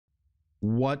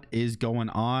What is going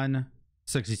on,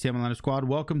 Sexy Salmon Squad?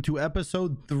 Welcome to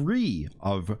episode 3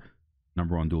 of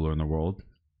 #1 Dueler in the World.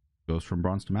 Goes from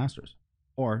Bronze to Masters,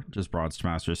 or just Bronze to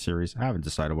Masters series. I haven't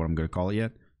decided what I'm going to call it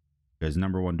yet, because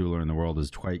 #1 Dueler in the World is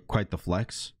quite the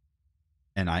flex,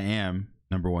 and I am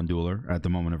 #1 Dueler at the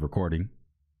moment of recording,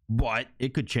 but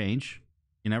it could change.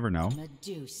 You never know.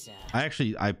 Medusa.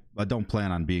 I don't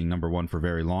plan on being #1 for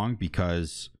very long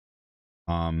because,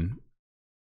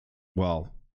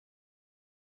 well,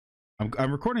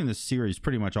 I'm recording this series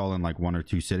pretty much all in like 1 or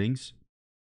 2 sittings,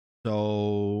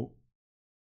 so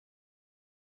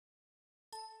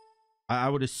I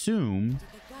would assume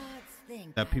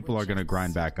that people are going to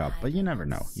grind back up, but you never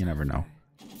know. You never know.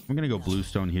 I'm going to go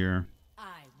Bluestone here.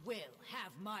 I will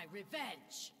have my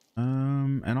revenge.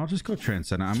 And I'll just go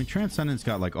Transcendent. I mean, Transcendent's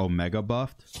got like Omega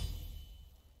buffed.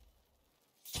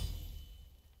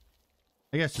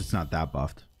 I guess it's not that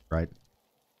buffed, right?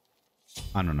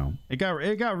 I don't know. It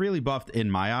got really buffed in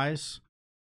my eyes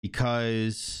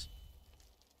because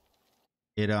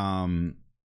it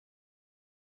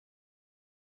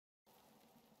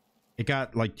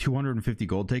got like 250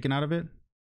 gold taken out of it.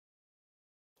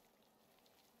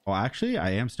 Oh, actually,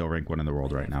 I am still rank 1 in the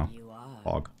world right now.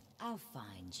 Pog. I'll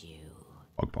find you.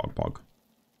 Pog.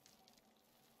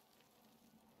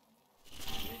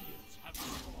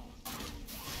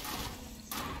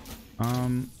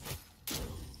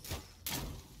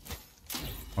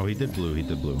 Oh, he did blue.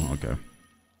 Okay.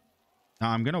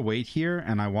 Now I'm gonna wait here,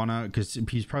 and I wanna, because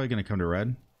he's probably gonna come to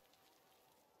red.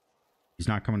 He's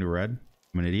not coming to red.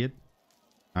 I'm an idiot.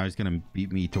 Now he's gonna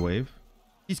beat me to wave.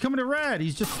 He's coming to red.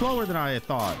 He's just slower than I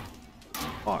thought.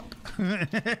 Fuck.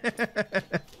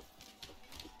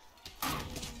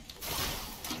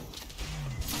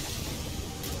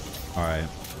 All right.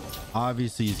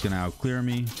 Obviously, he's gonna outclear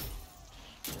me,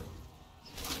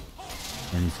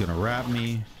 and he's gonna wrap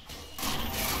me.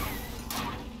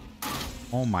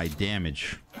 Oh my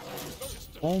damage.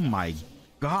 Oh my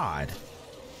god.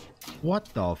 What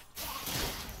the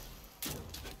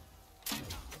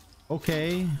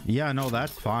okay, yeah, no,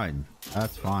 that's fine.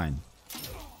 That's fine.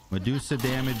 Medusa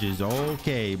damage is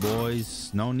okay,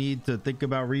 boys. No need to think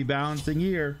about rebalancing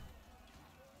here.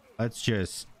 Let's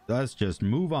just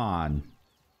move on.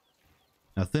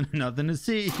 Nothing to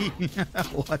see.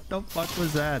 What the fuck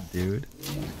was that, dude?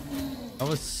 That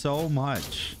was so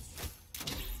much.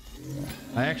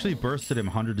 I actually bursted him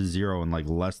 100 to 0 in like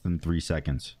less than 3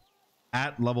 seconds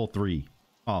at level 3.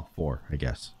 Oh, 4, I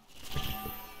guess.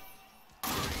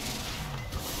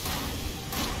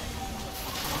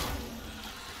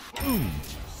 Boom.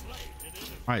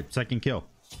 All right, second kill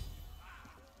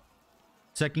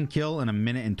in 1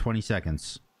 minute and 20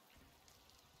 seconds.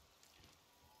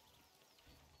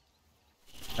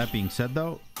 That being said,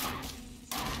 though,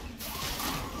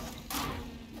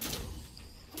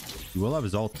 he will have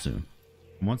his ult soon.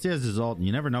 And once he has his ult,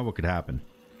 you never know what could happen.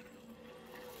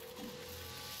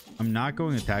 I'm not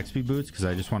going attack speed boots because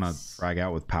I just want to frag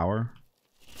out with power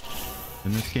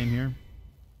in this game here.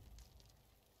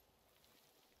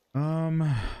 All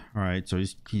right, so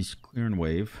he's clearing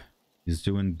wave. He's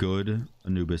doing good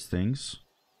Anubis things.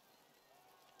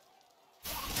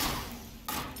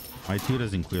 My 2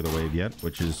 doesn't clear the wave yet,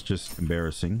 which is just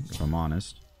embarrassing, if I'm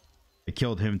honest. I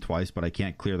killed him twice, but I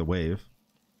can't clear the wave.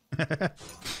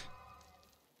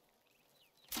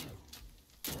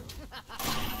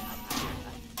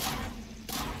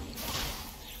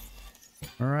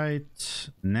 All right,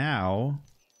 now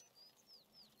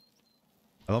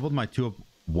I leveled my 2 up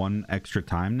 1 extra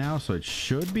time now, so it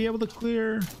should be able to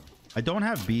clear. I don't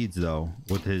have beads though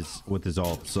with his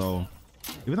ult, so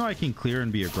even though I can clear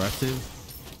and be aggressive,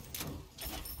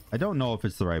 I don't know if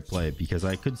it's the right play because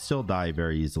I could still die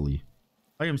very easily.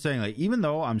 Like I'm saying, like even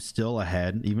though I'm still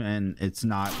ahead, and it's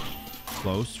not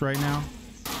close right now,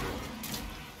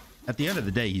 at the end of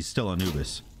the day, he's still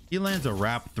Anubis. He lands a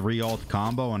wrap 3 ult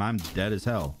combo and I'm dead as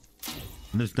hell.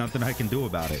 And there's nothing I can do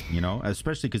about it, you know,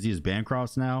 especially because he has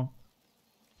Bancross now.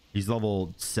 He's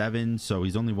level 7, so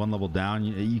he's only 1 level down.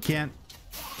 You can't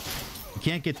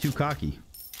get too cocky.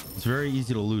 It's very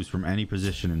easy to lose from any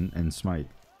position in Smite.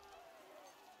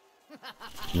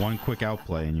 1 quick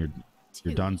outplay and you're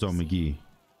Donzo McGee.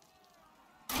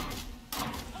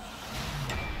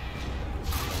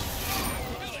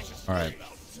 All right.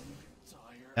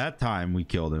 That time we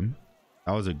killed him.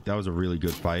 That was a really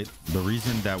good fight. The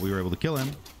reason that we were able to kill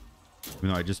him, even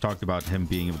though I just talked about him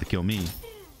being able to kill me,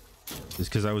 is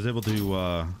because I was able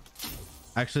to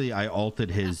actually I ulted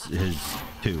his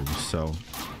 2. So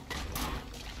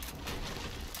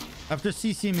after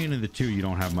CC immunity to the 2, you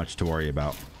don't have much to worry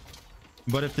about.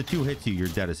 But if the 2 hits you, you're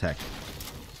dead as heck.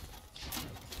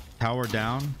 Tower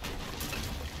down.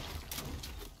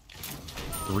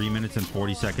 3 minutes and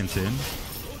 40 seconds in,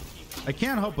 I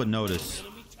can't help but notice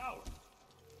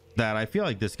that I feel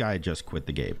like this guy just quit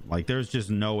the game. Like, there's just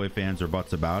no ifs, ands, or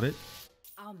buts about it.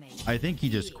 I think he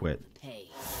just quit.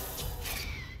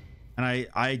 And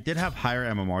I did have higher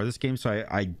MMR this game, so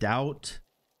I doubt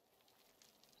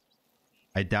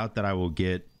that I will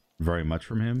get very much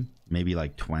from him. Maybe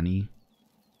like 20.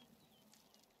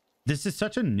 This is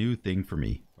such a new thing for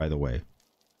me, by the way.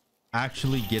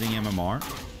 Actually getting MMR.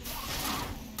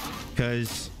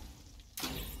 Because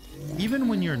even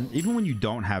when you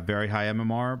don't have very high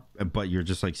MMR, but you're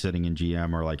just like sitting in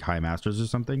GM or like high masters or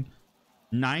something,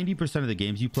 90% of the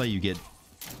games you play, you get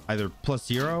either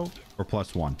 +0 or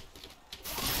 +1.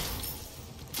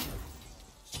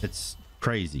 It's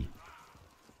crazy.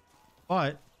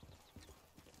 But,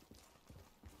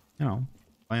 you know,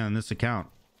 playing on this account,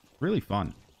 really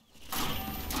fun.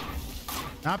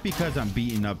 Not because I'm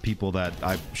beating up people that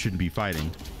I shouldn't be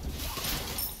fighting.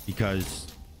 Because,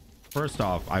 first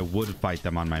off, I would fight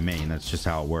them on my main. That's just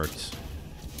how it works.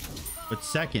 But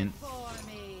second,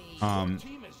 because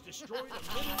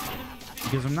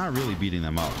I'm not really beating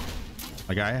them up.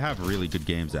 Like, I have really good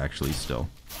games, actually, still.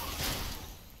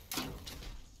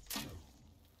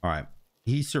 All right.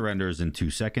 He surrenders in 2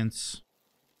 seconds.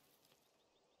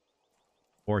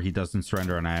 Or he doesn't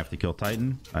surrender and I have to kill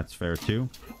Titan. That's fair, too.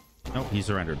 Nope, he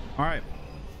surrendered. All right.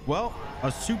 Well,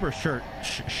 a super shirt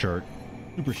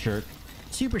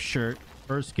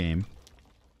first game.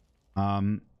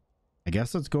 I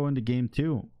guess let's go into game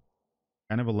 2.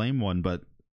 Kind of a lame one, but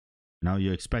you know,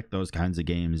 you expect those kinds of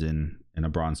games in a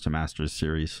Bronze to Masters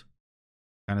series.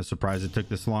 Kind of surprised it took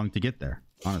this long to get there,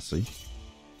 honestly.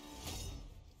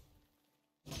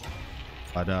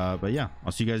 But yeah,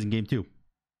 I'll see you guys in game 2.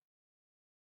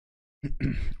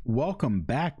 Welcome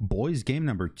back, boys. Game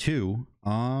number 2. What do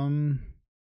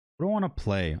I want to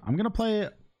play? I'm gonna play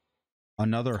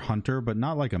another hunter, but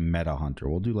not like a meta hunter.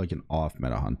 We'll do like an off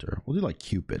meta hunter. We'll do like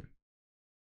Cupid.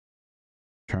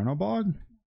 Chernobog?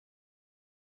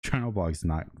 Chernobog's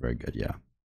not very good. Yeah,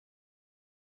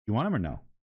 you want him or no?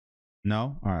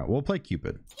 No. All right, we'll play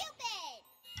Cupid.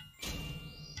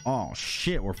 Oh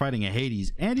shit, we're fighting a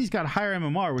Hades, and he's got higher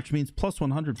MMR, which means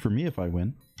 +100 for me if I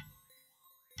win.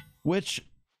 Which,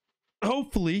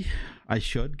 hopefully, I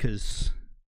should, because,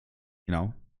 you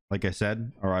know, like I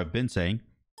said, or I've been saying,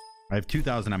 I have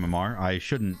 2,000 MMR. I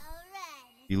shouldn't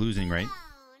be losing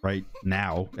right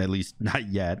now, at least not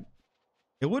yet.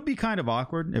 It would be kind of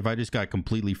awkward if I just got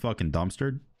completely fucking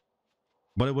dumpstered,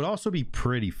 but it would also be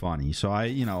pretty funny. So I,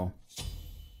 you know,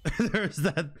 there's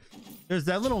that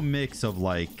little mix of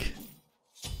like,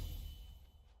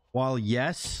 while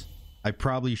yes, I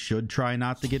probably should try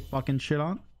not to get fucking shit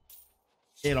on,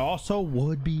 it also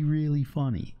would be really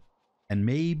funny. And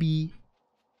maybe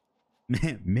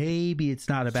it's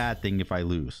not a bad thing if I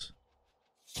lose.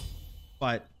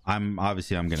 But I'm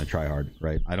gonna try hard,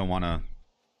 right? I don't want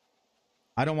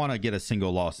to get a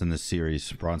single loss in this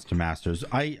series, Bronze to Masters.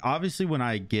 I obviously, when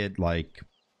I get like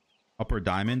upper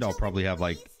diamond, I'll probably have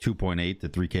like 2.8 to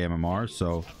 3k MMR.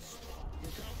 So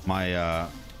my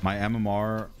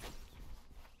MMR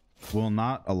will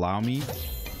not allow me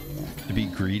to be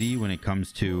greedy when it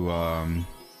comes to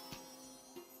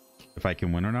if I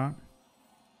can win or not.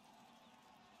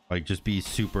 Like, just be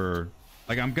super,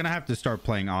 like, I'm gonna have to start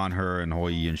playing on her and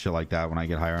Hoi and shit like that when I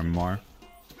get higher MMR,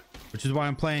 which is why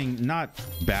I'm playing not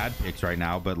bad picks right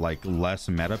now, but like less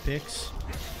meta picks,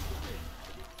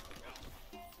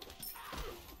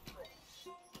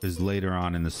 because later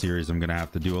on in the series I'm gonna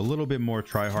have to do a little bit more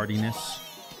try-hardiness.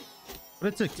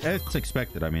 But it's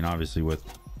expected. I mean, obviously with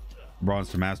Bronze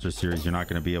to Masters series, you're not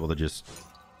going to be able to just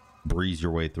breeze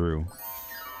your way through.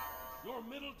 Your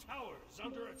middle tower is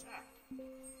under attack.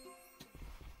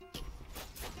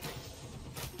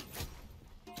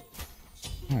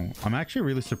 Oh, I'm actually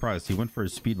really surprised he went for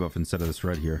his speed buff instead of this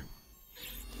red here.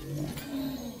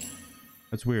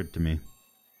 That's weird to me.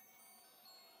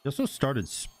 He also started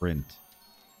sprint.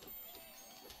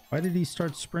 Why did he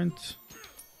start sprint?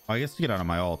 Oh, I guess to get out of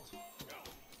my ult.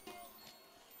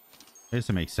 I guess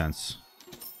it makes sense.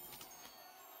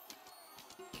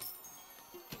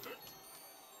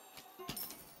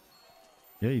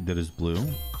 Yeah, he did his blue.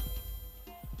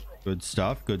 Good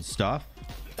stuff, good stuff.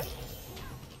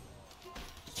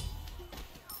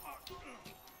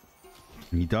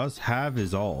 He does have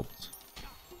his ult.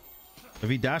 If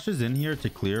he dashes in here to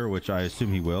clear, which I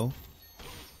assume he will,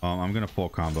 I'm gonna full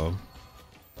combo.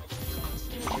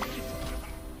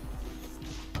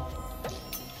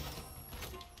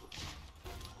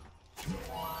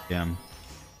 Damn.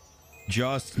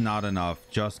 Just not enough.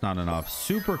 Just not enough.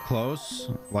 Super close.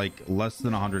 Like less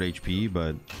than 100 HP,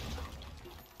 but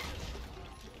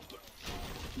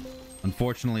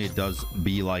Unfortunately, it does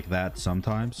be like that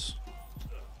sometimes,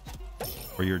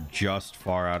 where you're just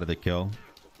far out of the kill.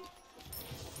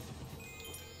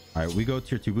 All right, we go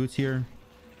tier 2 boots here.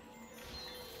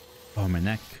 Oh, my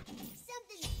neck.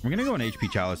 We're gonna go an HP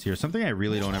chalice here, something I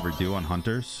really don't ever do on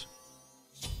hunters.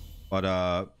 But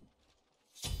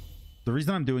the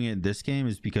reason I'm doing it in this game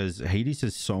is because Hades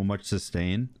has so much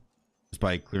sustain just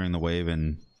by clearing the wave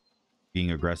and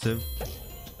being aggressive,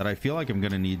 that I feel like I'm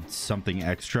gonna need something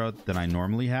extra than I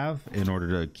normally have in order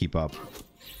to keep up.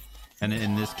 And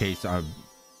in this case,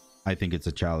 I think it's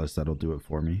a chalice that'll do it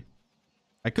for me.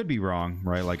 I could be wrong,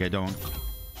 right? Like, I don't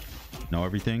know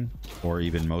everything, or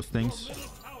even most things.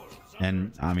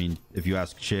 And I mean, if you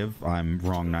ask Shiv, I'm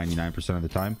wrong 99% of the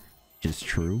time, which is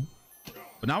true.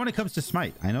 But not when it comes to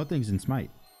Smite. I know things in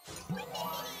Smite,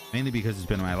 mainly because it's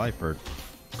been in my life for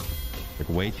like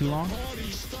way too long.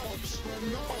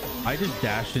 I just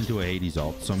dashed into a Hades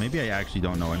ult, so maybe I actually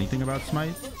don't know anything about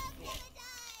Smite.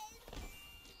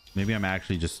 Maybe I'm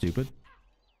actually just stupid.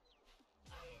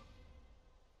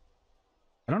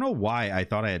 I don't know why I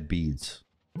thought I had beads.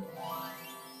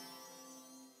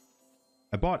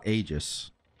 I bought Aegis.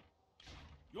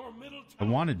 I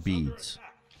wanted beads.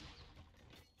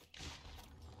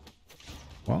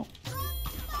 Well,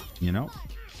 you know,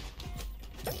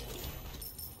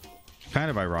 kind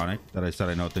of ironic that I said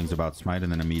I know things about Smite and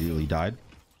then immediately died.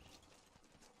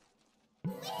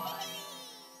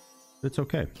 It's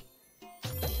okay.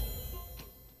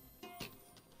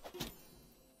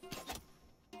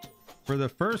 For the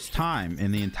first time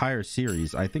in the entire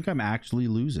series, I think I'm actually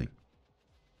losing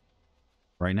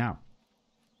right now,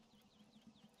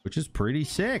 which is pretty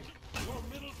sick.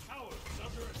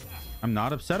 I'm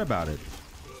not upset about it.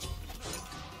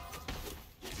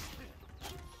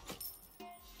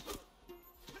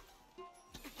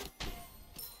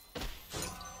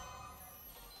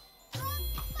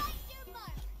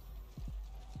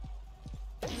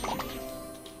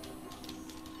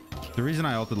 The reason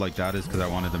I ulted like that is because I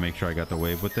wanted to make sure I got the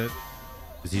wave with it,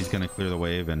 because he's going to clear the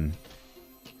wave, and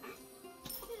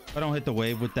if I don't hit the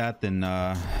wave with that, then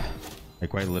I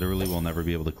quite literally will never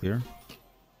be able to clear.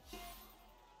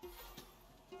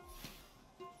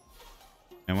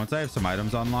 And once I have some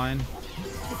items online,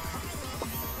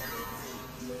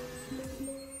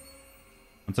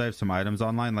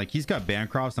 like he's got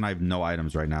Bancrofts and I have no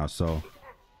items right now, so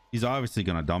he's obviously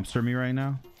going to dumpster me right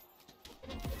now.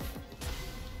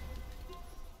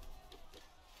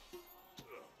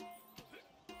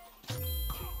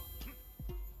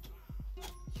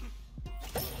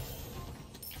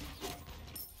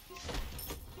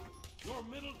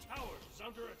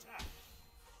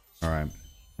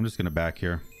 I'm just gonna back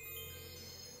here.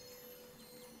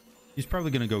 He's probably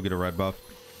gonna go get a red buff.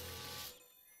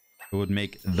 It would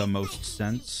make the most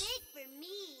sense.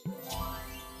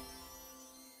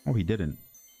 Oh, he didn't.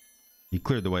 He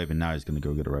cleared the wave and now he's gonna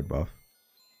go get a red buff.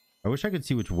 I wish I could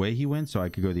see which way he went so I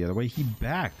could go the other way. He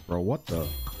backed, bro. What the?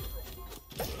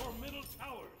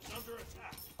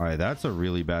 All right, that's a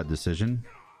really bad decision.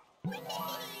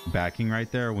 Backing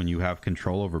right there when you have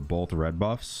control over both red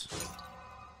buffs.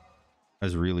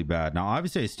 That's really bad. Now,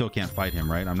 obviously, I still can't fight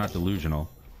him, right? I'm not delusional.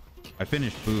 I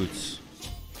finished boots,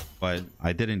 but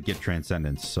I didn't get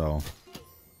Transcendence, so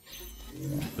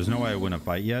there's no way I win a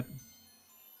fight yet.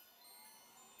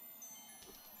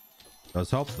 Does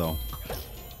help, though.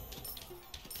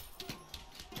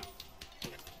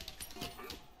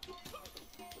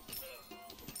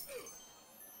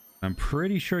 I'm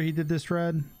pretty sure he did this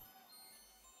red.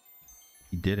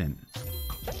 He didn't.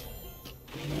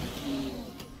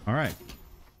 All right.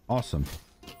 Awesome.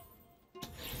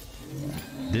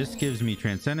 This gives me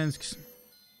Transcendence.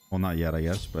 Well, not yet, I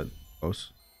guess, but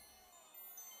close.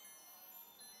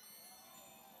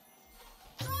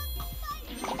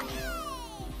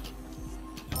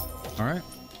 All right.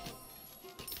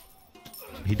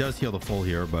 He does heal the full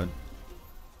here, but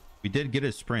we did get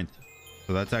his sprint,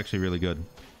 so that's actually really good.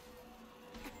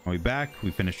 When we back,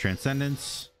 we finish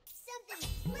Transcendence.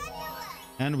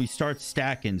 And we start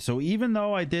stacking. So even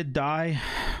though I did die,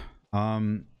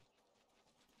 we're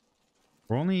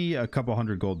only a couple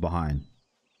hundred gold behind.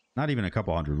 Not even a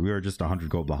couple hundred. We were just 100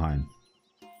 gold behind.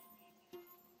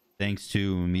 Thanks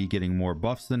to me getting more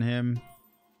buffs than him.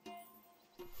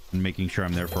 And making sure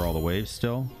I'm there for all the waves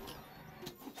still.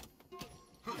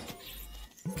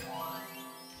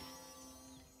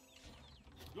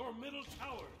 Your middle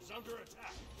tower is under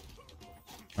attack.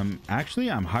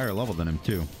 I'm higher level than him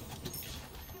too.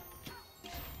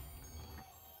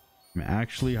 I'm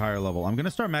actually higher level. I'm going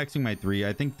to start maxing my 3.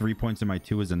 I think 3 points in my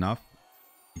 2 is enough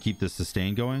to keep the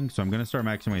sustain going. So I'm going to start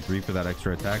maxing my 3 for that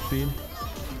extra attack speed.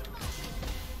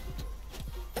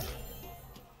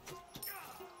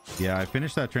 Yeah, I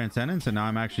finished that Transcendence, and now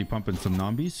I'm actually pumping some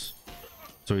Numbies.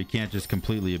 So he can't just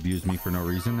completely abuse me for no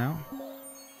reason now.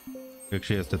 He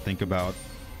actually has to think about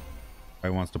how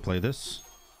he wants to play this.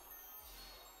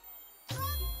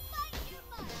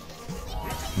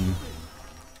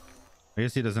 I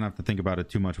guess he doesn't have to think about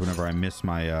it too much whenever I miss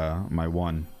my my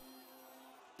one.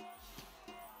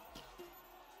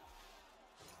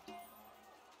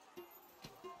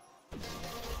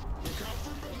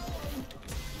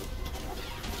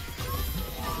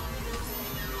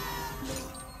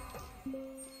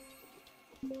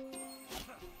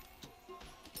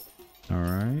 All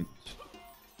right.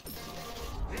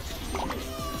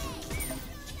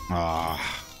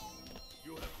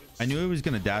 I knew he was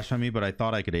going to dash on me, but I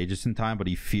thought I could Aegis in time, but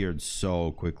he feared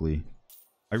so quickly.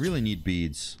 I really need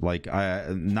beads. Like,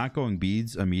 not going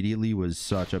beads immediately was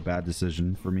such a bad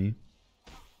decision for me.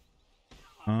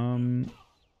 And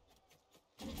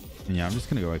yeah, I'm just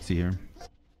going to go XE here.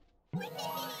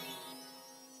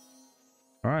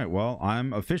 All right, well,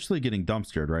 I'm officially getting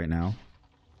dumpstered right now.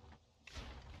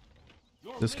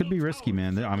 This could be risky,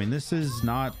 man. I mean, this is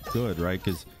not good, right?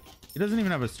 Because he doesn't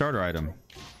even have a starter item.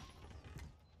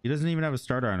 He doesn't even have a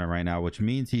starter item right now, which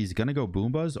means he's going to go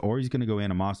Boom Buzz or he's going to go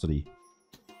Animosity.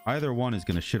 Either one is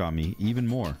going to shit on me even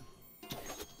more.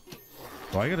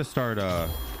 So I got to start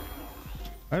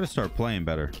playing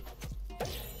better.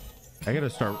 I got to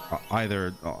start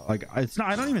either like it's not,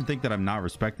 I don't even think that I'm not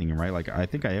respecting him, right? Like I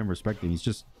think I am respecting. He's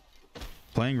just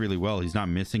playing really well. He's not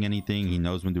missing anything. He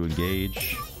knows when to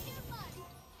engage.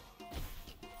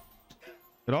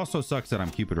 It also sucks that I'm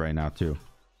Cupid right now too.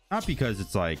 Not because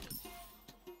it's like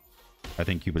I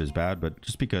think Cupid is bad, but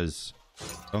just because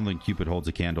I don't think Cupid holds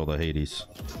a candle to Hades.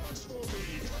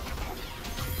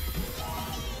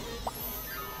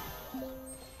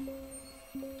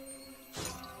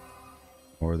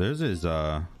 Or there's his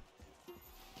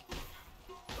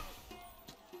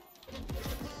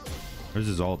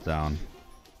ult down.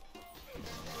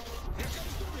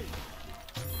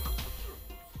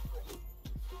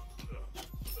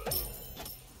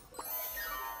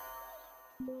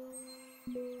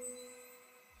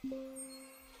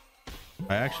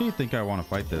 I actually think I want to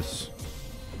fight this.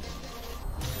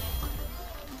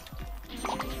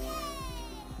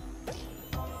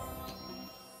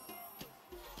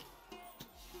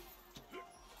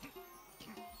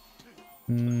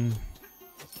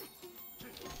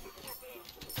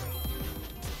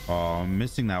 Oh,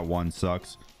 missing that one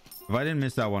sucks. If I didn't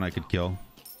miss that one, I could kill.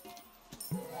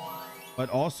 But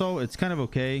also, it's kind of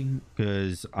okay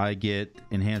because I get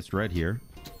enhanced red here.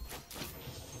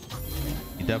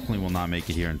 He definitely will not make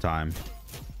it here in time.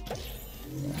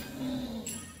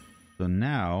 So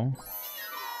now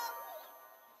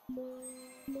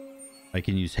I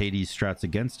can use Hades strats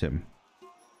against him.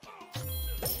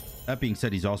 That being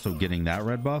said, he's also getting that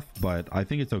red buff, but I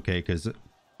think it's okay because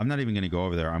I'm not even going to go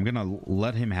over there. I'm going to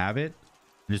let him have it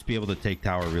and just be able to take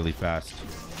tower really fast.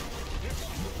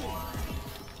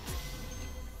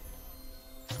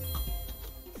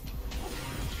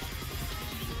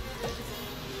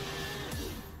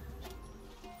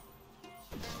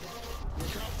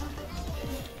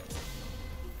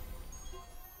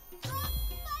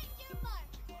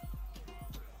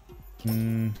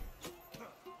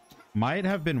 Might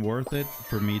have been worth it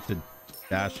for me to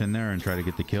dash in there and try to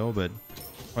get the kill, but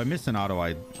if I miss an auto,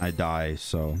 I die,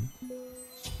 so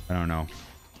I don't know.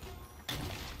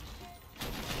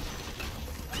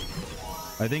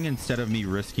 I think instead of me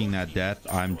risking that death,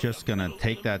 I'm just gonna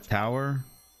take that tower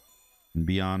and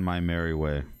be on my merry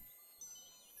way.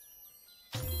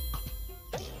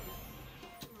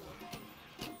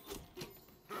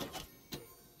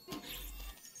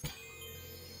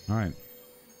 All right.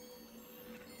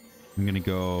 I'm gonna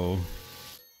go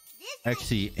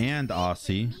Xe and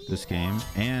Aussie this game,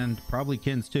 and probably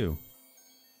Kins too.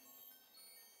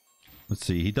 Let's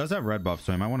see. He does have red buff,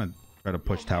 so I might want to try to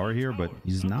push tower here, but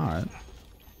he's not.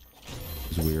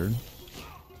 It's weird.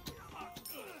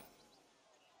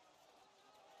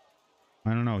 I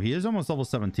don't know. He is almost level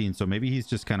 17, so maybe he's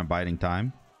just kind of biding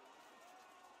time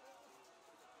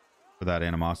for that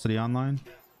animosity online.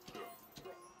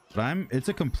 But it's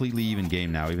a completely even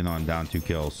game now, even though I'm down 2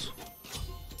 kills.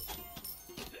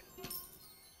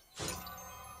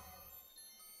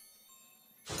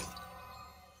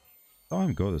 Oh,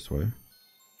 I'm go this way.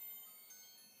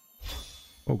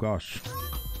 Oh gosh.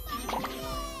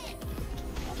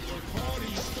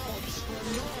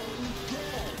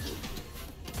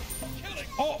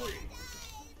 Oh!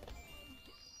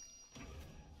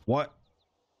 What?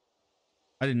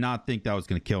 I did not think that was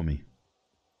going to kill me.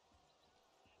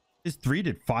 His 3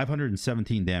 did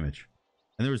 517 damage.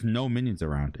 And there was no minions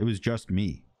around. It was just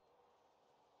me.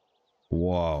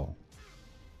 Whoa.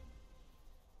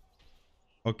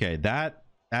 Okay, that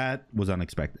was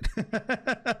unexpected.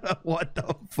 What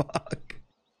the fuck?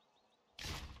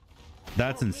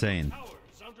 That's insane.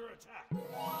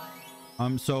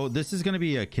 So this is gonna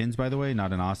be a Kins, by the way,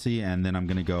 not an Aussie, and then I'm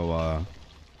gonna go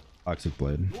Toxic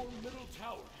Blade.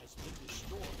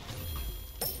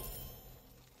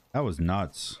 That was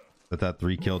nuts that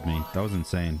 3 killed me. That was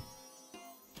insane.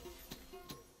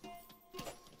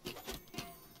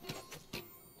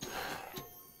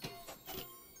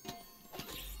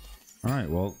 All right,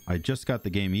 well, I just got the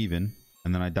game even,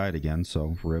 and then I died again,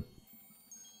 so rip.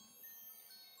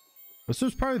 This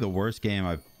was probably the worst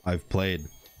game I've played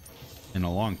in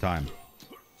a long time.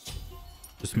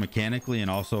 Just mechanically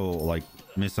and also like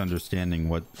misunderstanding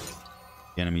what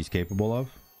the enemy's capable of.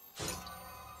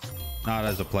 Not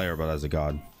as a player, but as a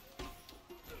god.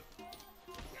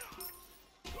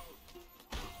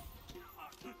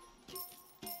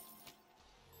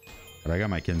 But I got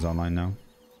my Kins online now.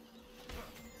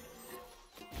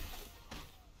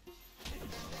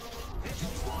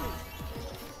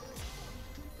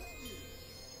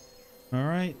 All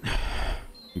right,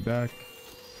 be back.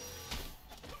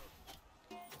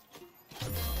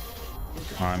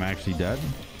 Oh, I'm actually dead.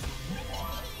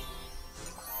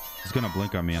 He's gonna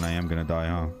blink on me and I am gonna die,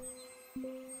 huh?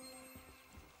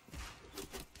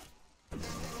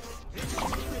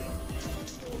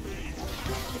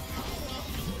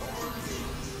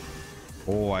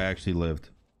 Oh, I actually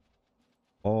lived.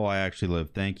 Oh, I actually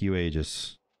lived. Thank you,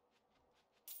 Aegis.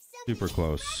 Super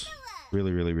close.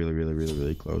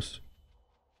 Really close.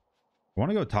 I want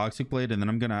to go Toxic Blade, and then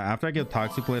I'm gonna, after I get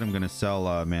Toxic Blade, I'm gonna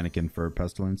sell Mannequin for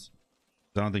Pestilence.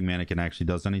 I don't think Mannequin actually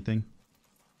does anything.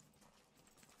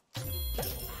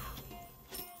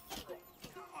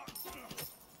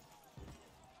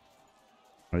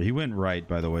 Right, he went right,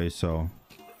 by the way, so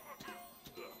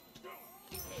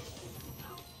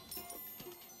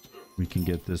we can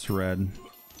get this red.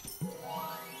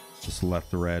 Just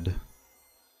left red.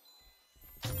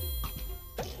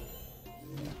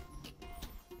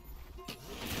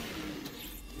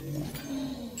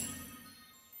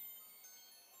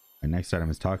 My next item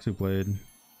is Toxic Blade.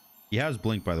 He has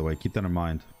Blink, by the way. Keep that in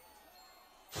mind.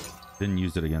 Didn't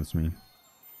use it against me.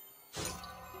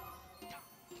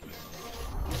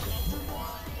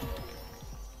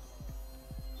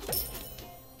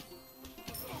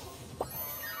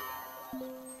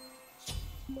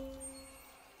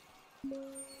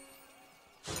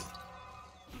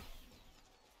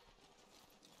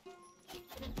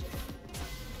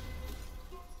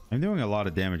 I'm doing a lot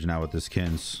of damage now with this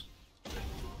Kins.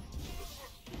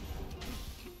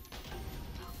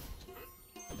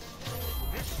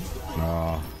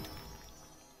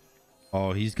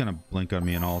 Oh, he's gonna blink on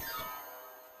me and ult.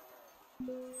 And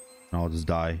I'll just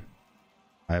die.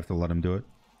 I have to let him do it.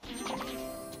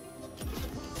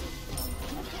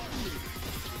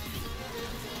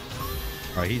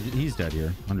 Alright, he's dead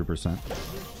here. 100%.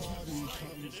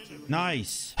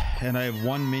 Nice. And I have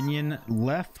 1 minion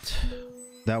left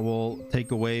that will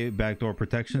take away backdoor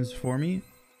protections for me.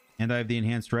 And I have the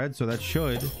enhanced red, so that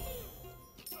should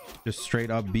just straight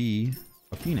up be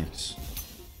a Phoenix.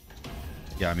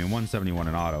 Yeah, I mean 171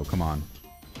 in auto. Come on.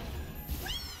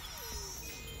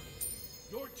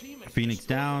 Phoenix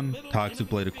down. Toxic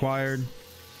Blade acquired.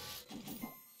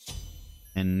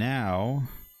 And now,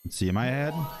 let's see, am I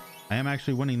ahead? I am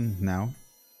actually winning now.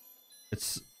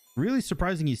 It's really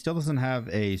surprising he still doesn't have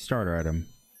a starter item.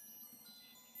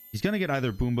 He's going to get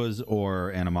either Boombas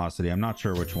or Animosity. I'm not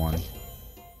sure which one.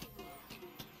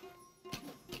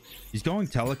 He's going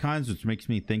Telekines, which makes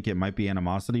me think it might be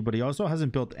Animosity, but he also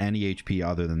hasn't built any HP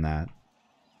other than that.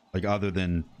 Like, other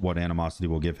than what Animosity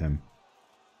will give him.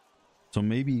 So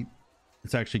maybe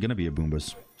it's actually going to be a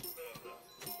Boombas.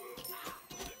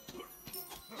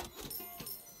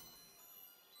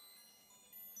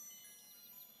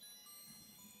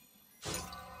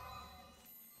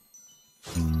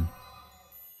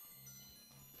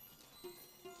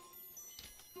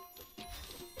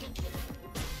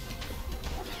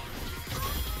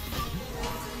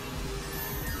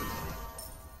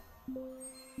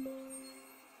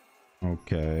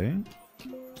 Okay.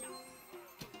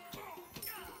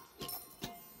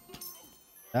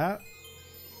 That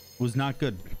was not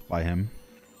good by him.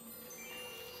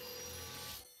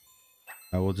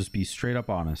 I will just be straight up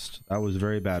honest. That was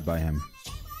very bad by him.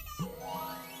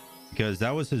 Because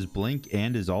that was his blink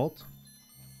and his ult.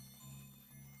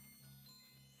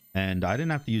 And I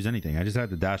didn't have to use anything. I just had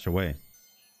to dash away.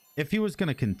 If he was going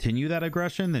to continue that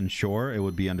aggression, then sure, it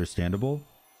would be understandable.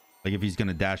 Like if he's going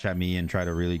to dash at me and try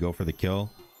to really go for the kill,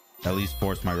 at least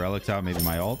force my relics out, maybe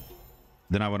my ult,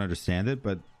 then I would understand it.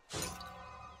 But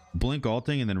Blink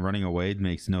ulting and then running away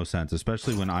makes no sense,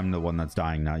 especially when I'm the one that's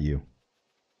dying, not you.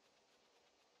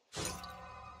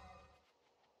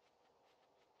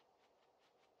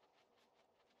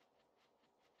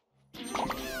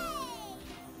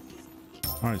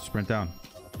 All right, sprint down.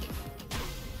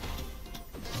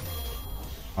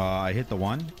 I hit the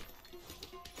one.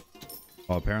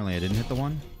 Oh, apparently I didn't hit the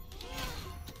one.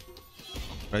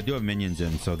 But I do have minions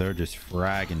in, so they're just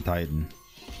fragging Titan.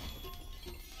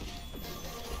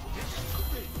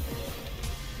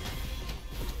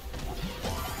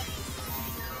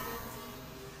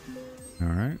 All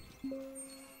right.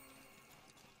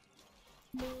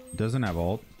 Doesn't have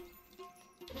ult.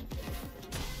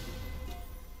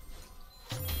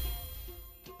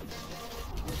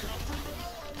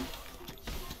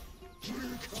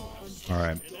 All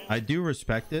right. I do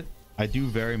respect it. I do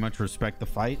very much respect the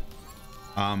fight.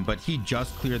 But he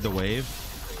just cleared the wave.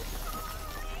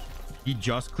 He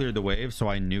just cleared the wave, so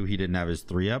I knew he didn't have his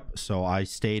 3-up. So I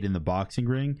stayed in the boxing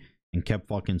ring and kept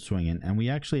fucking swinging. And we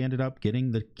actually ended up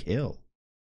getting the kill,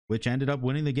 which ended up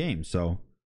winning the game. So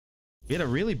we had a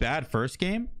really bad first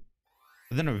game,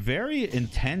 but then a very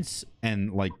intense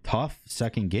and like tough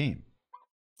second game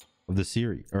of the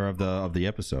series, or of the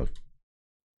episode.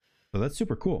 So that's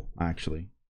super cool, actually.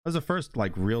 That was the first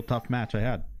like real tough match I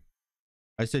had.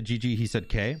 I said GG, he said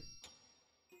K.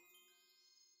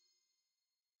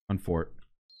 On fort.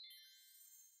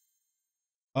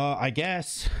 I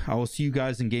guess I will see you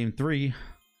guys in game 3,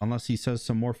 unless he says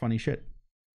some more funny shit.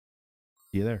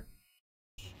 See you there.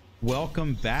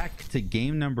 Welcome back to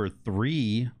game number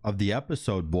 3 of the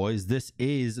episode, boys. This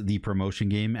is the promotion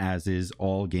game, as is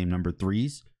all game number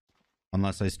 3s.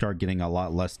 Unless I start getting a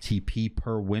lot less TP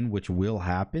per win, which will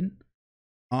happen.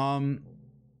 I'm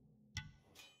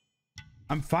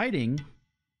fighting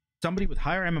somebody with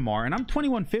higher MMR, and I'm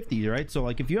 2150, right? So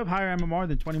like if you have higher MMR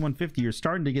than 2150, you're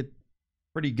starting to get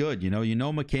pretty good. You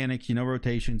know mechanics, you know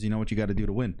rotations, you know what you got to do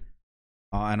to win.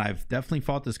 And I've definitely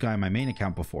fought this guy on my main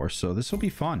account before, so this will be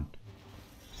fun.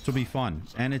 This will be fun.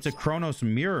 And it's a Chronos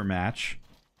mirror match,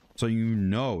 so you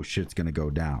know shit's gonna go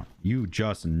down. You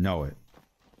just know it.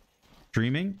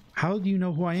 Streaming? How do you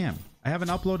know who I am? I haven't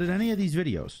uploaded any of these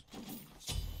videos.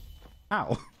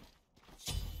 How?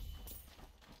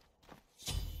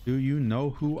 Do you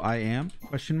know who I am?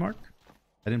 Question mark.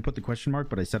 I didn't put the question mark,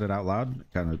 but I said it out loud.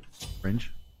 Kind of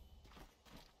cringe.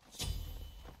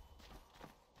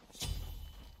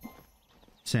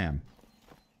 Sam,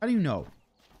 how do you know?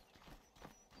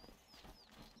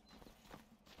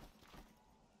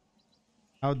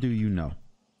 How do you know?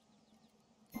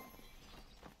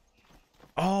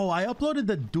 Oh, I uploaded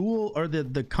the duel or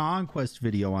the conquest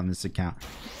video on this account.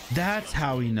 That's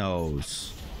how he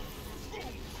knows.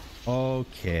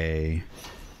 Okay.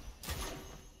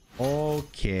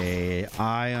 Okay,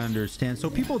 I understand. So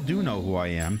people do know who I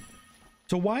am.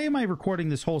 So why am I recording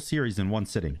this whole series in one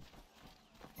sitting?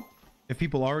 If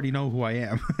people already know who I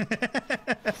am.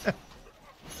 The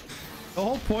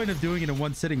whole point of doing it in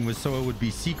one sitting was so it would be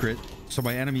secret, so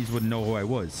my enemies wouldn't know who I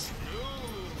was.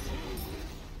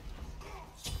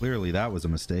 Clearly that was a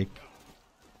mistake.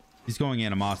 He's going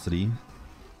animosity.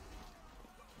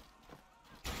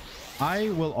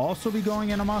 I will also be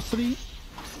going animosity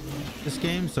this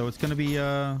game, so it's going to be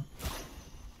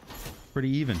pretty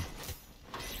even.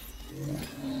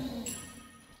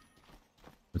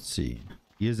 Let's see.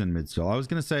 He is in mid still. I was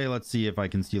going to say let's see if I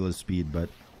can steal his speed, but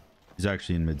he's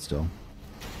actually in mid still.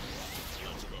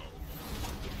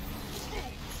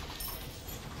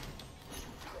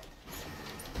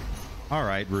 All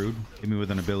right, rude. Hit me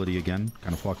with an ability again.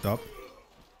 Kind of fucked up.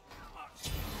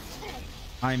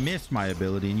 I missed my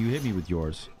ability and you hit me with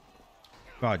yours.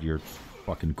 God, you're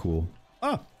fucking cool.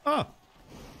 Oh, oh.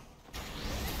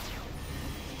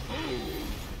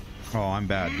 Oh, I'm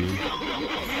bad, dude.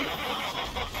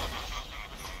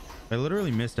 I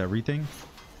literally missed everything.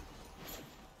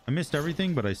 I missed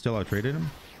everything, but I still outtraded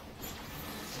him.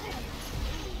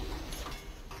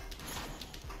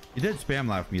 He did spam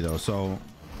laugh me though, so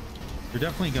you're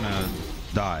definitely gonna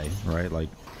die, right? Like,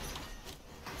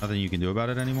 nothing you can do about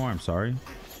it anymore. I'm sorry.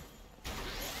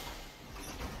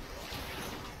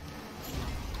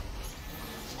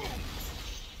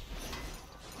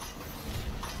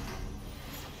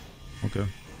 Okay.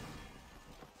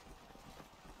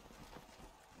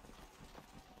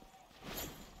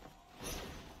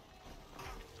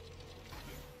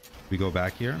 We go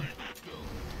back here.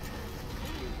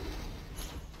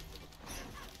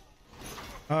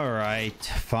 All right,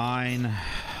 fine.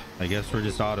 I guess we're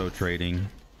just auto trading.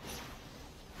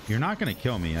 You're not gonna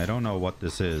kill me. I don't know what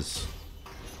this is.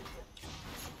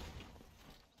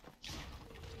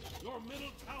 Your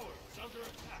middle tower is under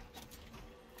attack.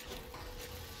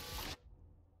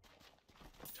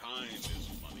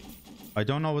 I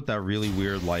don't know what that really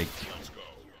weird like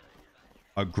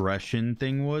aggression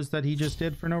thing was that he just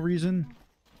did for no reason,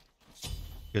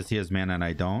 because he has mana and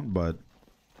I don't, but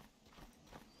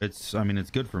it's, I mean,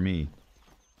 it's good for me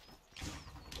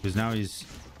because now he's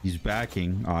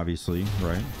backing, obviously,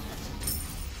 right?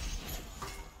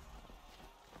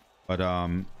 But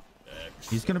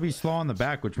he's gonna be slow on the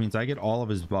back, which means I get all of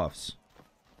his buffs.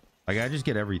 Like, I just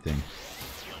get everything.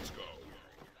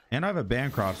 And I have a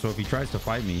Bancroft, so if he tries to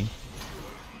fight me,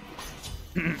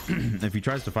 if he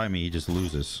tries to fight me, he just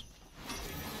loses.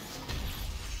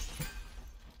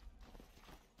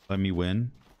 Let me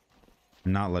win.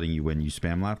 I'm not letting you win. You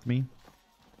spam laughed me.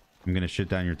 I'm gonna shit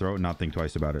down your throat and not think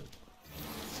twice about it.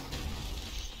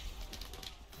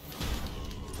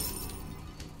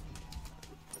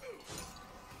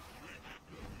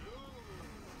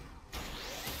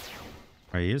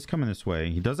 Alright, he is coming this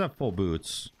way. He does have full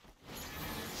boots.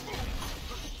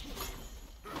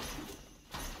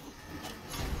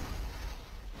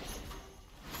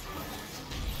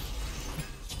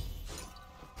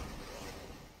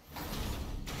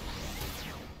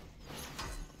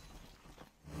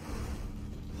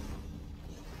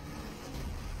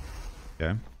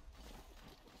 Okay.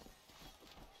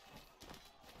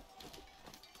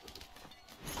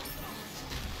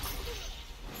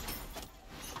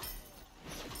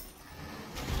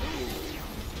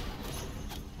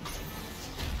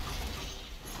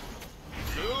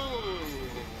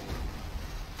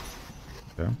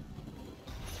 Okay.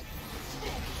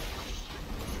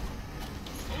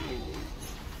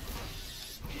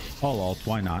 All alts,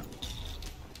 why not?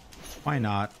 Why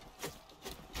not?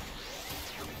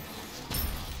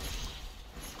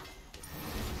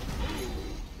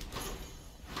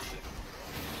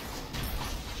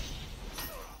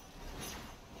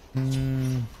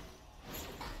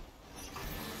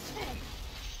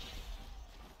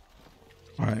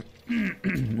 All right.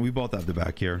 We both have the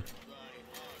back here.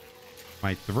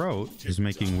 My throat is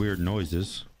making weird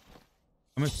noises.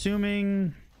 I'm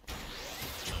assuming...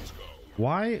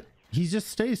 Why? He just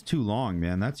stays too long,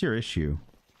 man. That's your issue.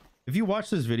 If you watch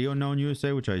this video, Known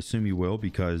USA, which I assume you will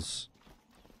because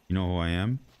you know who I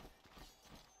am.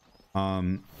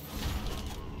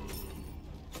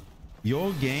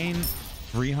 You'll gain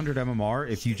 300 MMR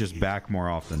if you just back more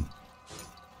often.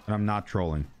 And I'm not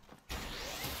trolling.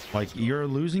 Like, you're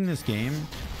losing this game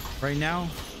right now.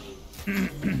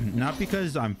 Not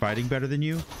because I'm fighting better than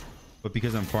you, but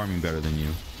because I'm farming better than you.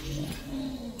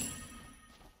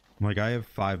 Like, I have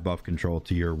 5 buff control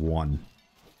to your 1.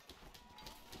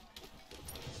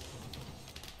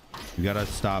 You gotta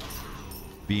stop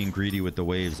being greedy with the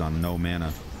waves on no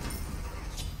mana.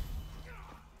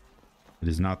 It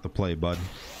is not the play, bud.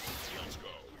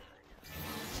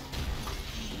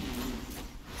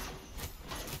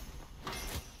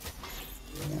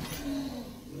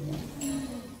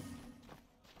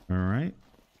 All right.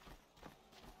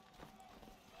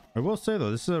 I will say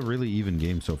though, this is a really even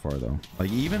game so far though.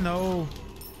 Like, even though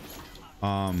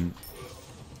I'm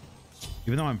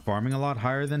farming a lot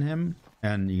higher than him,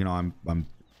 and you know I'm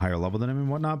higher level than him and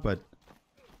whatnot, but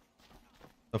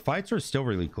the fights are still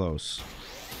really close.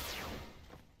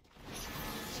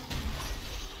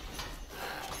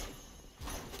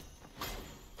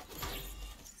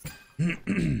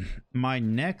 My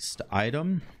next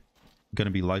item gonna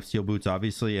be lifesteal boots,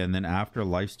 obviously, and then after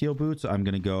lifesteal boots I'm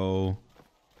gonna go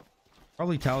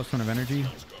probably Talisman of Energy.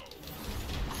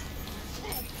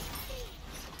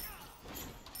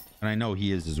 And I know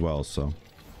he is as well, so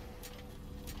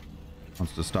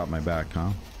wants to stop my back, huh?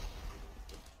 I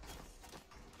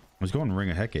was going Ring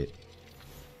of Hecate.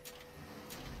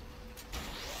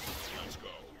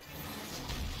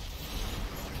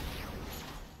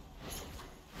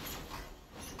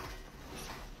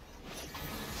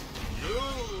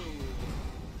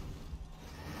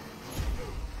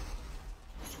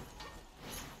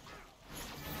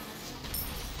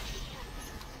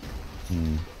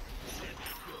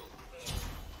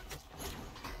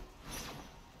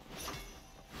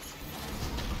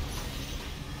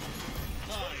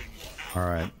 All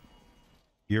right.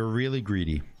 You're really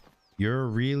greedy. You're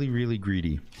really, really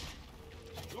greedy.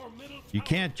 You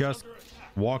can't just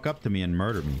walk up to me and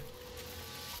murder me.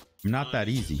 I'm not that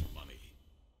easy.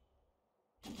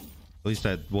 At least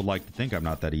I would like to think I'm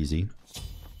not that easy.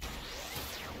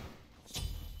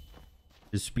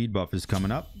 His speed buff is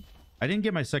coming up. I didn't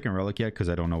get my second relic yet because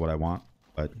I don't know what I want,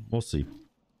 but we'll see.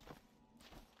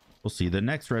 We'll see. The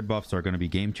next red buffs are going to be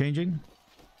game changing.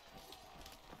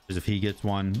 Because if he gets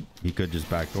one, he could just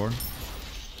backdoor.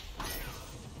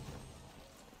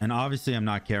 And obviously I'm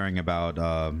not caring about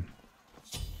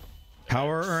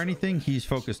tower or anything. He's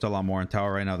focused a lot more on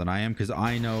tower right now than I am, because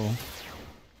I know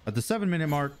At the 7-minute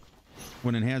mark,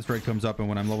 when enhanced red comes up and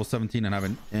when I'm level 17 and have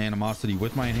an animosity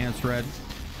with my enhanced red,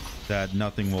 that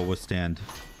nothing will withstand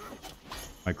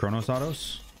my Chronos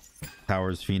autos.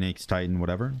 Towers, Phoenix, Titan,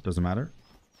 whatever. Doesn't matter.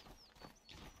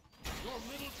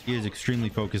 He is extremely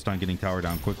focused on getting tower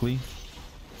down quickly,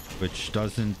 which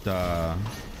doesn't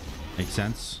make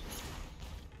sense.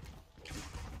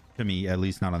 To me, at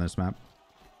least not on this map.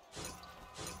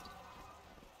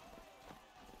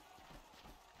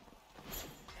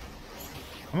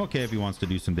 I'm okay if he wants to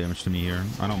do some damage to me here.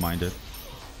 I don't mind it.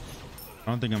 I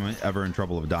don't think I'm ever in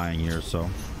trouble of dying here, so...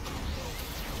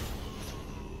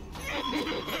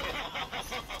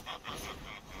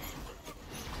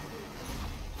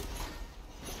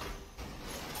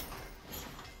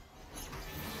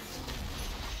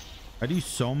 I do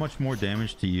so much more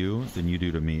damage to you than you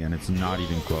do to me, and it's not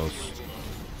even close.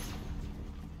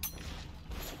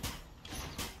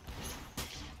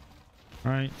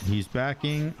 All right, he's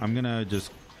backing. I'm gonna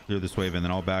just clear this wave and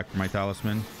then I'll back for my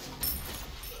talisman.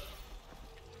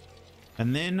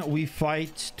 And then we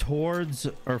fight towards,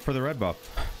 or for the red buff.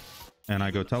 And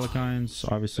I go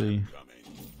Telekines, obviously.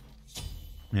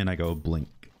 And I go Blink.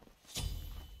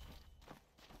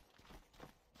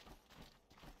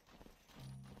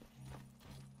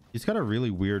 He's got a really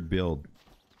weird build.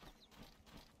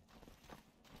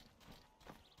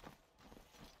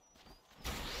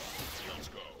 Let's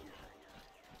go.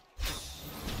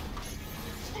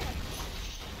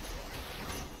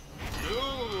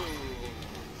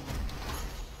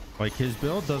 Like, his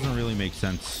build doesn't really make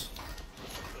sense.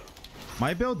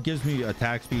 My build gives me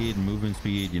attack speed, movement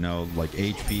speed, you know, like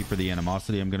HP for the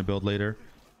animosity I'm going to build later.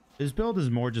 His build is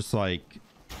more just like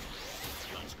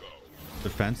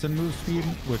defense and move speed,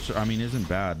 which I mean isn't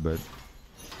bad, but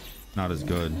not as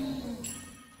good.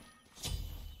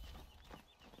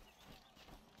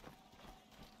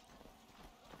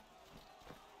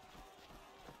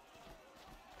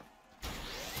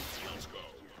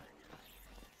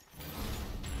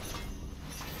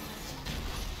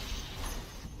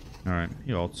 All right,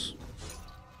 he ults.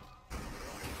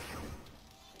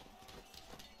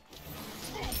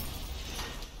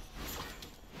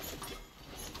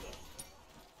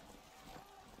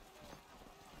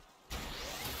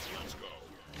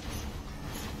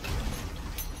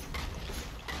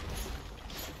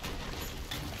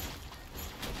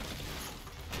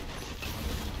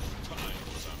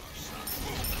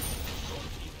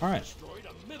 All right,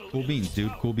 cool beans,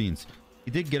 dude. Cool beans.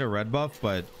 He did get a red buff,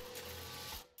 but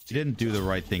he didn't do the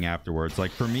right thing afterwards.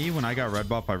 Like for me, when I got red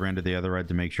buff, I ran to the other red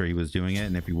to make sure he was doing it,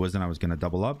 and if he wasn't, I was gonna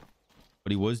double up.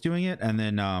 But he was doing it, and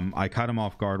then I caught him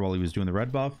off guard while he was doing the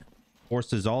red buff, forced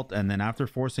his ult, and then after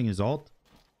forcing his ult,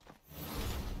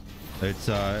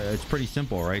 it's pretty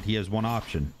simple, right? He has one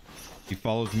option. He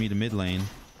follows me to mid lane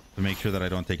to make sure that I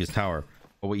don't take his tower.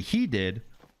 But what he did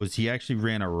was he actually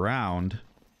ran around.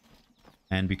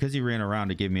 And because he ran around,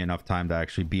 it gave me enough time to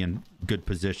actually be in good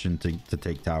position to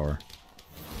take tower.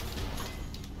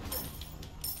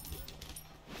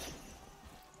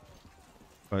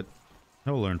 But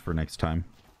he'll learn for next time.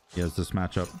 He has this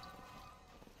matchup.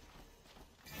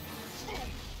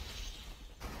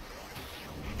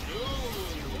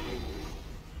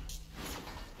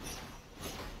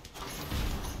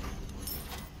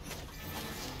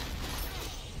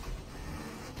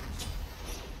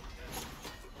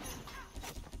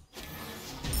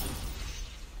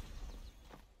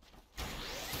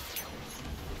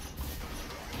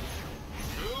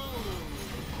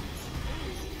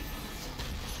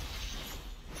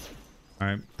 All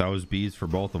right, that was bees for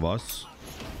both of us.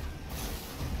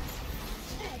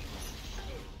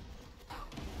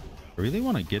 I really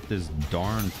want to get this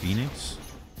darn Phoenix.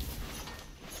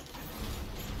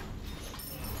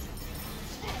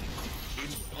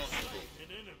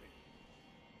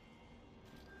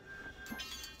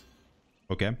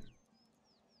 Okay.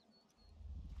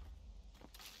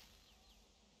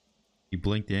 He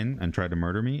blinked in and tried to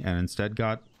murder me and instead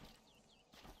got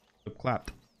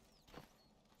clapped.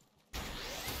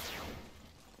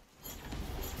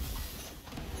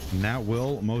 And that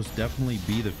will most definitely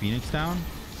be the Phoenix down.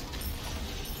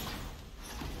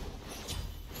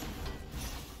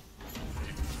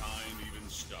 Time even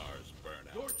stars burn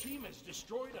out. Your team has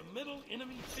destroyed a middle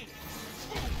enemy Phoenix.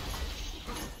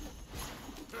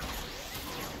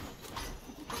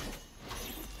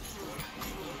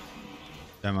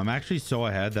 Damn, I'm actually so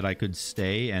ahead that I could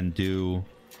stay and do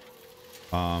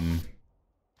I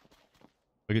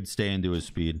could stay and do his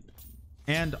speed.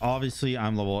 And obviously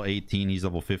I'm level 18, he's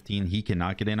level 15. He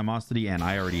cannot get animosity and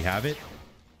I already have it.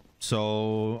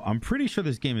 So I'm pretty sure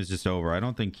this game is just over. I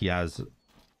don't think he has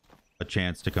a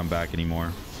chance to come back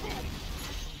anymore.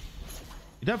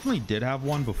 He definitely did have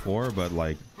one before, but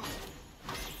like,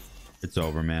 it's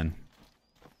over, man.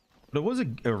 But it was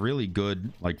a really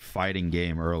good like fighting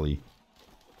game early.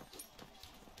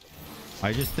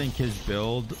 I just think his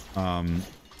build and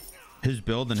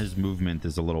his movement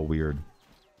is a little weird.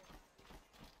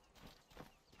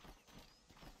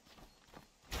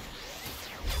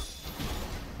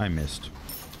 I missed.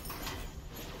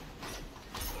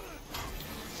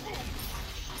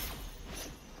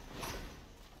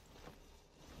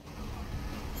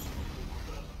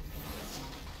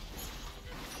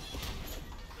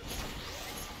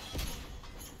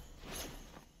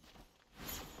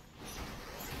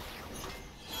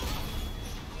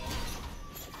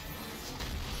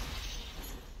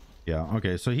 Yeah,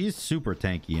 okay, so he's super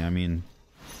tanky. I mean,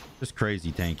 just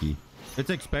crazy tanky. It's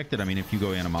expected. I mean, if you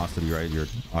go animosity, right, you're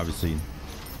obviously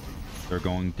they're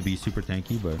going to be super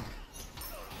tanky, but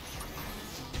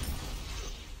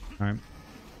all right.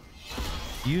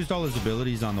 He used all his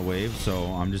abilities on the wave, so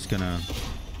I'm just gonna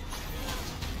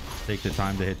take the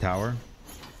time to hit tower.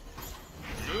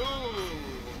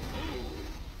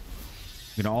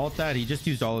 I'm gonna ult that. He just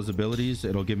used all his abilities.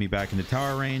 It'll get me back into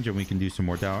tower range, and we can do some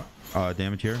more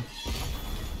damage here.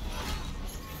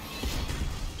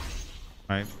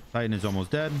 All right, Titan is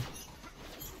almost dead.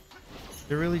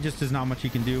 There really just is not much he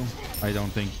can do, I don't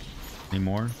think,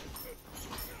 anymore.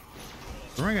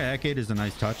 Throwing a Hecate is a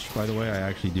nice touch, by the way. I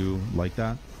actually do like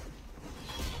that.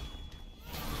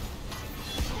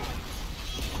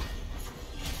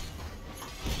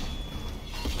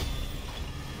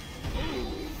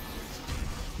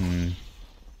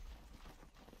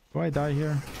 Do I die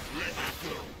here?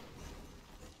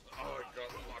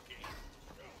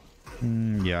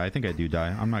 Yeah, I think I do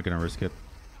die. I'm not gonna risk it.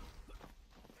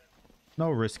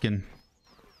 No risking.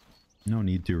 No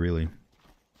need to, really.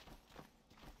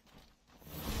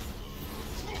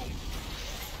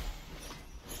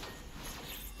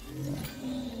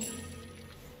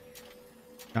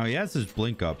 Now he has his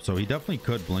blink up, so he definitely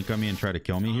could blink on me and try to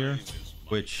kill me here,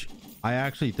 which I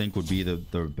actually think would be the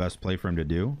best play for him to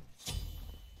do.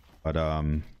 But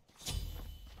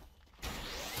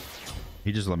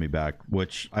he just let me back,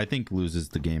 which I think loses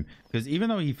the game, because even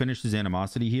though he finished his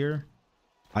animosity here,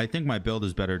 I think my build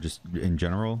is better just in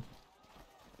general,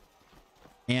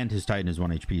 and his Titan is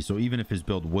 1 HP, so even if his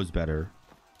build was better,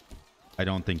 I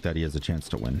don't think that he has a chance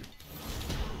to win.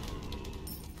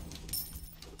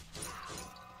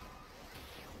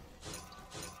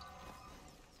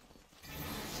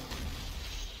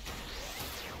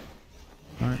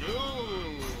 All right.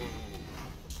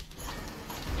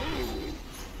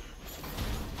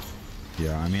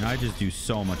 Yeah, I mean, I just do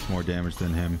so much more damage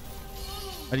than him.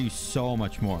 I do so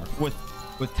much more with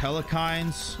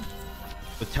Telekines,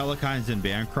 and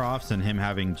Bancrofts, and him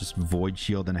having just Void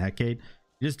Shield and Hecate.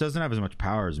 He just doesn't have as much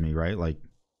power as me, right? Like,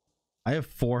 I have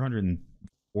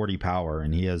 440 power,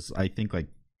 and he has, I think, like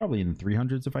probably in the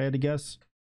 300s if I had to guess.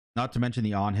 Not to mention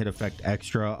the on-hit effect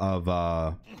extra of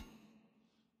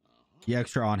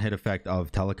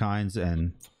Telekines.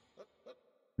 And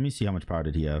let me see, how much power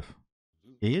did he have?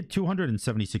 He had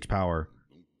 276 power.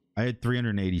 I had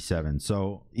 387.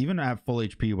 So even at full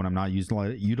HP, when I'm not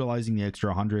utilizing the extra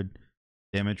 100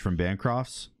 damage from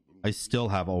Bancrofts, I still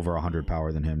have over 100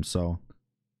 power than him. So,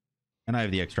 and I have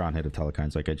the extra on hit of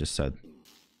Telekines, like I just said.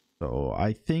 So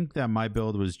I think that my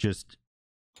build was just,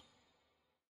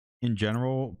 in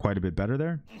general, quite a bit better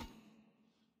there.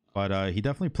 But he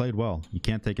definitely played well. You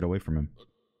can't take it away from him.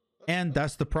 And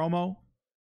that's the promo.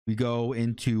 We go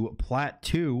into Plat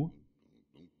 2.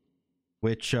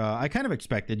 Which I kind of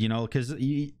expected, you know, because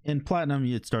in Platinum,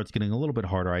 it starts getting a little bit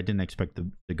harder. I didn't expect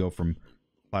to go from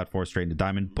Plat 4 straight into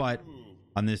Diamond. But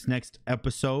on this next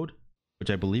episode, which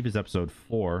I believe is episode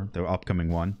 4, the upcoming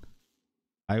one,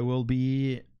 I will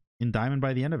be in Diamond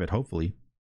by the end of it, hopefully.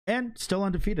 And still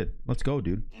undefeated. Let's go,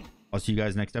 dude. I'll see you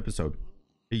guys next episode.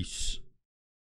 Peace.